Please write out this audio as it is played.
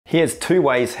Here's 2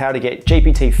 ways how to get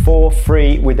GPT-4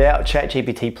 free without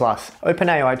ChatGPT Plus.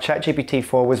 OpenAI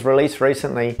ChatGPT-4 was released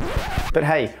recently, but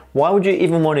hey, why would you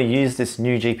even want to use this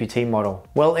new GPT model?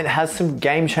 Well, it has some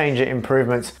game changer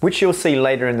improvements, which you'll see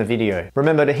later in the video.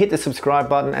 Remember to hit the subscribe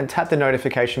button and tap the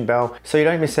notification bell so you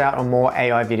don't miss out on more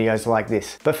AI videos like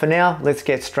this. But for now, let's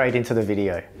get straight into the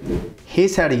video.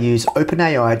 Here's how to use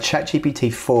OpenAI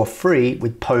ChatGPT-4 free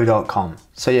with Poe.com.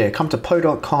 So yeah, come to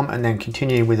Poe.com and then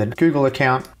continue with a Google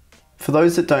account. For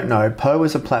those that don't know, Poe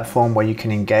is a platform where you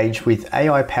can engage with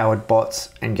AI-powered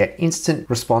bots and get instant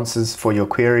responses for your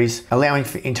queries, allowing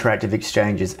for interactive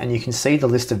exchanges. And you can see the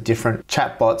list of different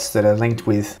chatbots that are linked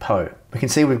with Poe. We can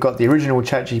see we've got the original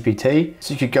ChatGPT,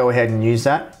 so you could go ahead and use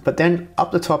that. But then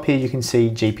up the top here, you can see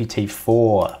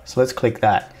GPT-4. So let's click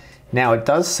that. Now it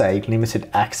does say limited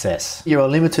access. You are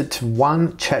limited to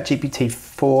 1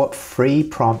 ChatGPT-4 free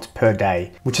prompt per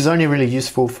day, which is only really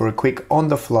useful for a quick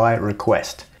on-the-fly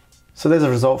request. So there's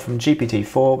a result from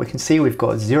GPT-4. We can see we've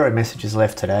got 0 messages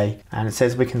left today, and it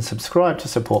says we can subscribe to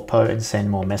support Poe and send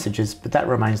more messages, but that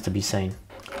remains to be seen.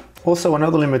 Also,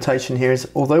 another limitation here is,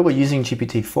 although we're using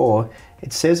GPT-4,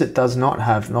 it says it does not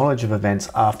have knowledge of events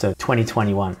after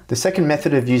 2021. The second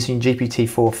method of using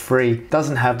GPT-4 free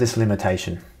doesn't have this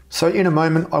limitation. So in a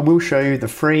moment, I will show you the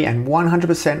free and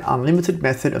 100% unlimited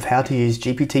method of how to use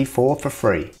GPT-4 for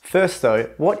free. First though,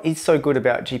 what is so good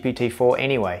about GPT-4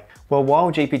 anyway? Well,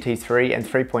 while GPT-3 and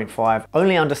 3.5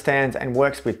 only understands and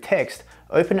works with text,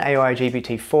 OpenAI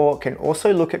GPT-4 can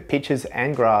also look at pictures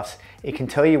and graphs. It can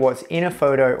tell you what's in a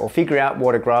photo or figure out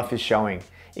what a graph is showing.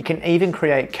 It can even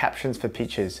create captions for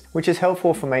pictures, which is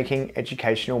helpful for making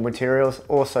educational materials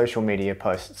or social media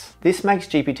posts. This makes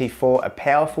GPT-4 a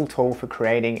powerful tool for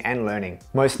creating and learning.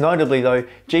 Most notably though,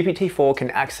 GPT-4 can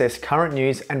access current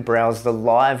news and browse the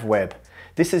live web.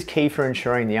 This is key for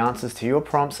ensuring the answers to your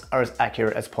prompts are as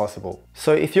accurate as possible.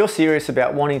 So if you're serious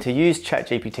about wanting to use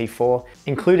ChatGPT-4,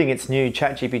 including its new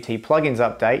ChatGPT plugins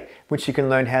update, which you can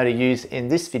learn how to use in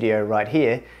this video right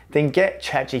here, then get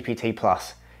ChatGPT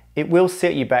Plus. It will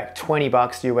set you back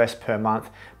 $20 US per month,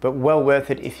 but well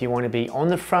worth it if you want to be on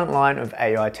the front line of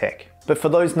AI tech. But for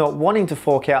those not wanting to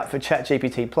fork out for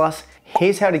ChatGPT Plus,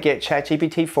 here's how to get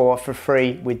ChatGPT-4 for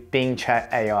free with Bing Chat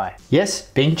AI. Yes,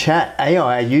 Bing Chat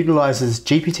AI utilizes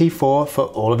GPT-4 for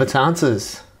all of its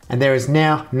answers. And there is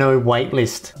now no wait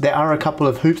list. There are a couple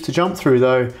of hoops to jump through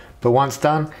though, but once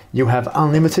done, you'll have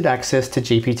unlimited access to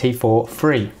GPT-4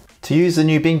 free. To use the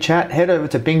new Bing Chat, head over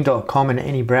to bing.com in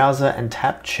any browser and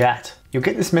tap Chat. You'll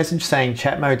get this message saying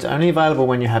chat mode's only available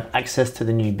when you have access to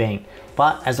the new Bing.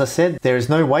 But as I said, there is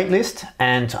no waitlist,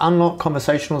 and to unlock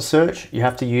conversational search, you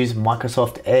have to use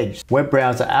Microsoft Edge, web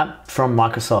browser app from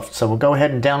Microsoft. So we'll go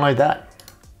ahead and download that.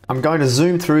 I'm going to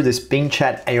zoom through this Bing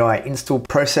Chat AI install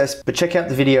process, but check out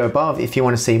the video above if you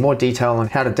want to see more detail on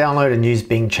how to download and use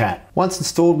Bing Chat. Once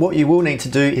installed, what you will need to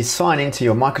do is sign into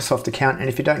your Microsoft account, and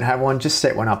if you don't have one, just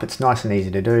set one up. It's nice and easy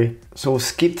to do. So we'll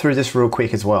skip through this real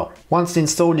quick as well. Once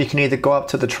installed, you can either go up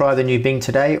to the Try the New Bing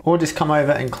today, or just come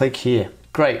over and click here.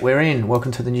 Great, we're in.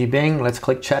 Welcome to the new Bing. Let's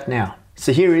click Chat now.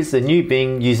 So here is the new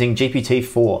Bing using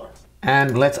GPT-4.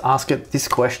 And let's ask it this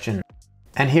question.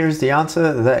 And here is the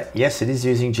answer that yes, it is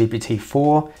using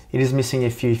GPT-4. It is missing a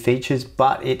few features,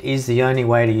 but it is the only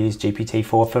way to use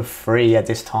GPT-4 for free at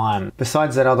this time,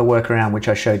 besides that other workaround which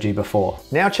I showed you before.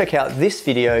 Now check out this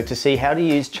video to see how to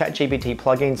use ChatGPT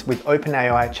plugins with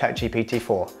OpenAI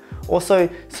ChatGPT-4. Also,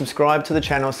 subscribe to the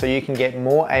channel so you can get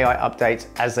more AI updates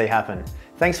as they happen.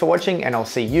 Thanks for watching, and I'll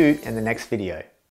see you in the next video.